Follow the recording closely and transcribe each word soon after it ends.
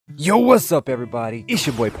Yo, what's up, everybody? It's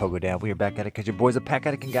your boy Pogo Dad. We are back at it because your boy's a pack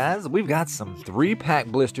addict, and guys, we've got some 3-pack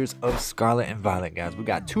blisters of Scarlet and Violet, guys. We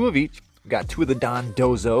got 2 of each. We got 2 of the Don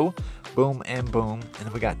Dozo, boom and boom, and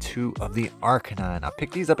then we got 2 of the Arcanine. I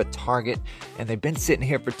picked these up at Target, and they've been sitting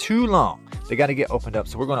here for too long. They got to get opened up,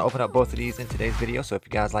 so we're going to open up both of these in today's video. So if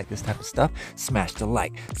you guys like this type of stuff, smash the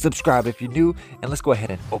like, subscribe if you're new, and let's go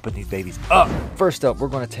ahead and open these babies up. First up, we're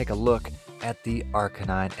going to take a look at the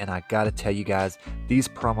Arcanine, and I gotta tell you guys, these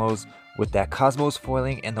promos with that Cosmos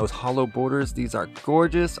foiling and those hollow borders, these are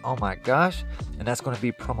gorgeous. Oh my gosh. And that's going to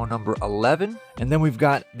be promo number 11. And then we've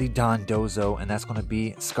got the Don Dozo, and that's going to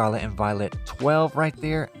be Scarlet and Violet 12 right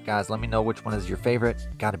there. Guys, let me know which one is your favorite.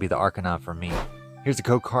 Gotta be the Arcanine for me. Here's the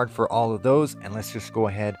code card for all of those, and let's just go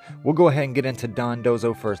ahead. We'll go ahead and get into Don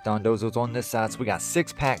Dozo first. Don Dozo's on this side, so we got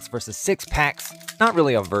 6 packs versus 6 packs. Not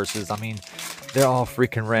really a versus. I mean, they're all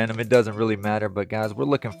freaking random. It doesn't really matter, but guys, we're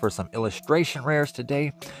looking for some illustration rares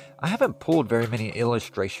today. I haven't pulled very many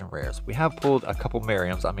illustration rares. We have pulled a couple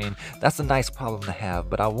Merriams. I mean, that's a nice problem to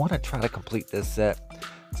have, but I want to try to complete this set.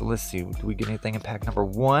 So let's see. Do we get anything in pack number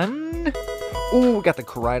 1? Oh, we got the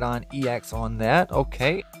Koraidon EX on that.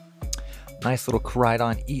 Okay. Nice little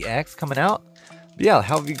Koraidon EX coming out. But yeah,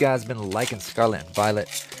 how have you guys been liking Scarlet and Violet?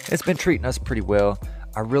 It's been treating us pretty well.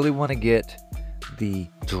 I really want to get the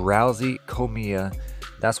Drowsy Komiya.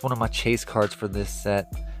 That's one of my chase cards for this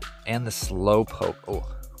set. And the Slowpoke. Oh,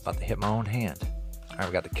 about to hit my own hand. Alright,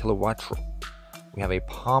 we got the Kilowattrel. We have a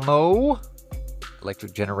Pomo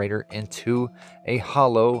electric generator into a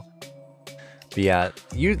hollow. But yeah,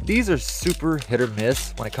 these are super hit or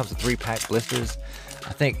miss when it comes to 3-pack blisters.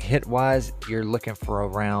 I think hit-wise, you're looking for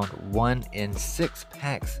around 1 in 6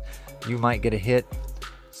 packs. You might get a hit,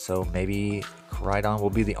 so maybe Koraidon will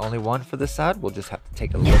be the only one for this side. We'll just have to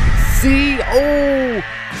take a look and see. Oh,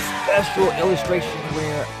 special illustration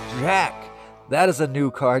rare Jack. That is a new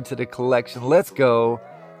card to the collection. Let's go.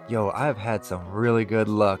 Yo, I've had some really good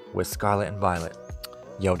luck with Scarlet and Violet.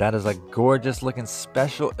 Yo, that is a gorgeous looking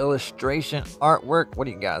special illustration artwork. What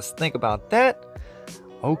do you guys think about that?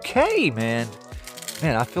 Okay, man.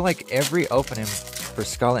 Man, I feel like every opening for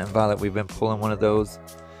Scarlet and Violet, we've been pulling one of those.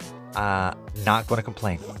 Not going to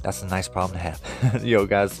complain. That's a nice problem to have. Yo,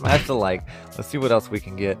 guys, smash the like. Let's see what else we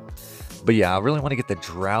can get. But yeah, I really want to get the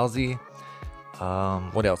Drowsy.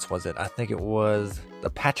 What else was it? I think it was the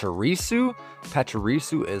Pachirisu.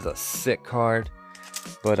 Pachirisu is a sick card.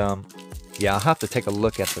 But yeah, I'll have to take a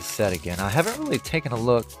look at the set again. I haven't really taken a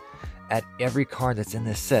look at every card that's in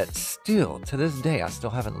this set. Still, to this day, I still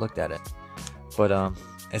haven't looked at it. But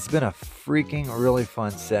it's been a freaking really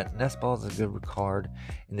fun set. Nestball is a good card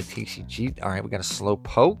in the TCG. Alright, we got a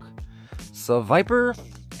Slowpoke, Viper,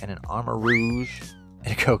 and an Armor Rouge,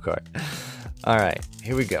 and a code card. Alright,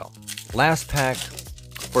 here we go. Last pack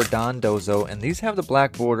for Don Dozo, and these have the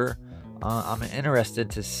black border. I'm interested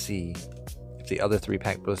to see if the other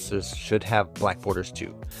 3-pack blisters should have black borders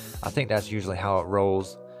too. I think that's usually how it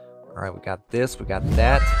rolls. Alright, we got this, we got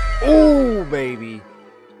that. Oh, baby!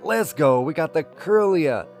 Let's go. We got the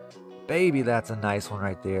Curlia. Baby, that's a nice one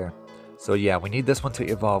right there. So yeah, we need this one to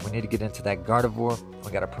evolve. We need to get into that Gardevoir. We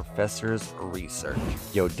got a Professor's Research.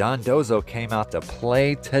 Yo, Don Dozo came out to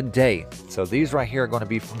play today. So these right here are going to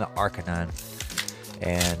be from the Arcanine.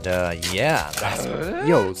 And yeah, that's...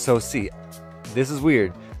 Yo, so see, this is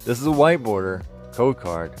weird. This is a white border code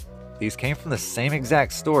card. These came from the same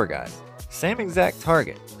exact store, guys. Same exact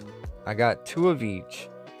Target. I got 2 of each.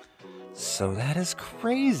 So that is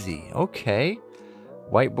crazy. Okay.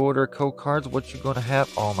 White border code cards. What you gonna have?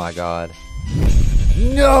 Oh my god.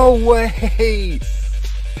 No way!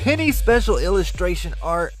 Penny special illustration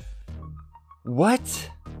art.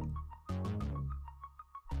 What?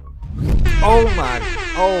 Oh my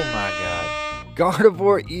god.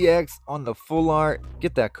 Gardevoir EX on the full art.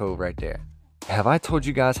 Get that code right there. Have I told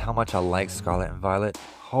you guys how much I like Scarlet and Violet?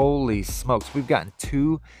 Holy smokes. We've gotten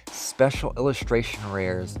 2 special illustration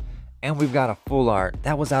rares. And we've got a full art.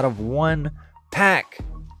 That was out of 1 pack.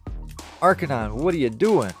 Arcanine, what are you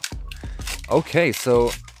doing? Okay, so...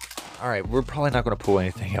 Alright, we're probably not going to pull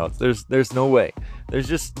anything else. There's no way. There's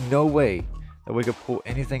just no way that we could pull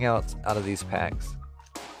anything else out of these packs.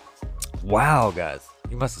 Wow, guys.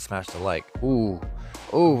 You must have smashed the like. Ooh.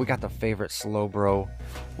 Ooh, we got the favorite Slowbro.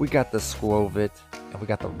 We got the Squovit. And we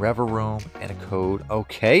got the Reveroom and a code.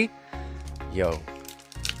 Okay. Yo.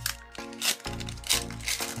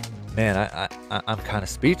 Man, I'm kind of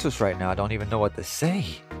speechless right now. I don't even know what to say.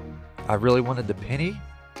 I really wanted the penny.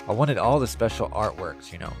 I wanted all the special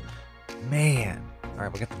artworks, you know. Man.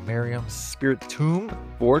 Alright, we got the Merriam Spirit Tomb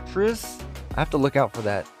Fortress. I have to look out for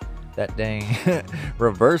that dang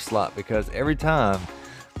reverse slot, because every time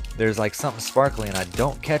there's like something sparkly and I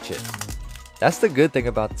don't catch it. That's the good thing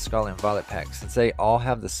about the Scarlet and Violet packs. Since they all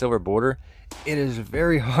have the silver border, it is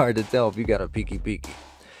very hard to tell if you got a peeky.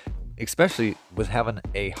 Especially with having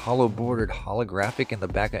a hollow bordered holographic in the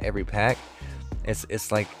back of every pack. It's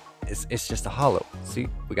just a hollow. See,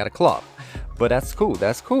 we got a cloth. But that's cool.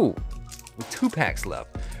 That's cool. With 2 packs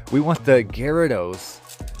left. We want the Gyarados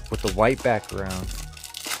with the white background.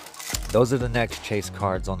 Those are the next chase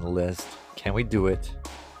cards on the list. Can we do it?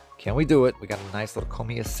 Can we do it? We got a nice little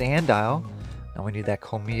Comia Sandile. Now we need that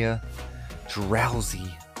Comia Drowsy.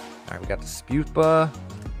 All right, we got the Spupa.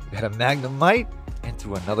 We got a Magnemite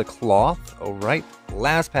into another cloth. All right,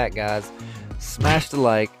 last pack, guys. Smash the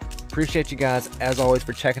like. Appreciate you guys as always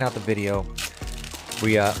for checking out the video.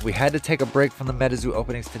 We had to take a break from the MetaZoo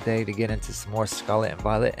openings today to get into some more Scarlet and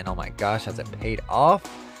Violet, and oh my gosh, has it paid off?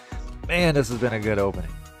 Man, this has been a good opening.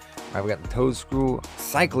 All right, we got the Toadscrew,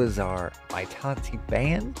 Cyclizar, Vitality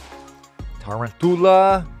Band,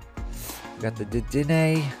 Tarantula, we got the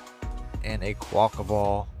Dedenne, and a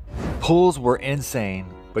Quackaball. Pulls were insane,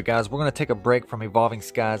 but guys, we're going to take a break from Evolving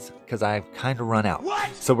Skies because I've kind of run out.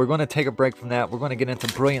 What? So we're going to take a break from that. We're going to get into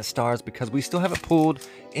Brilliant Stars because we still haven't pulled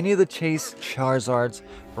any of the Chase Charizards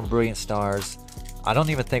from Brilliant Stars. I don't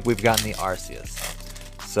even think we've gotten the Arceus.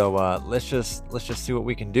 So let's just see what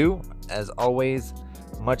we can do. As always,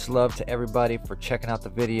 much love to everybody for checking out the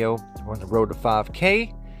video. We're on the road to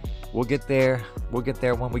 5K. We'll get there. We'll get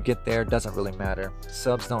there when we get there. Doesn't really matter.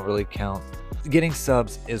 Subs don't really count. Getting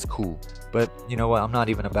subs is cool, but you know what? I'm not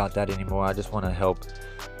even about that anymore. I just want to help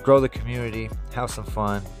grow the community, have some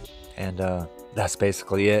fun, and that's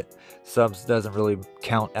basically it. Subs doesn't really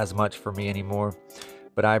count as much for me anymore,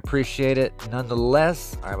 but I appreciate it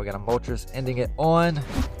nonetheless. All right, we got a Moltres ending it on,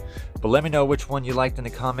 but let me know which one you liked in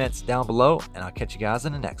the comments down below, and I'll catch you guys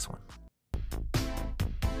in the next one.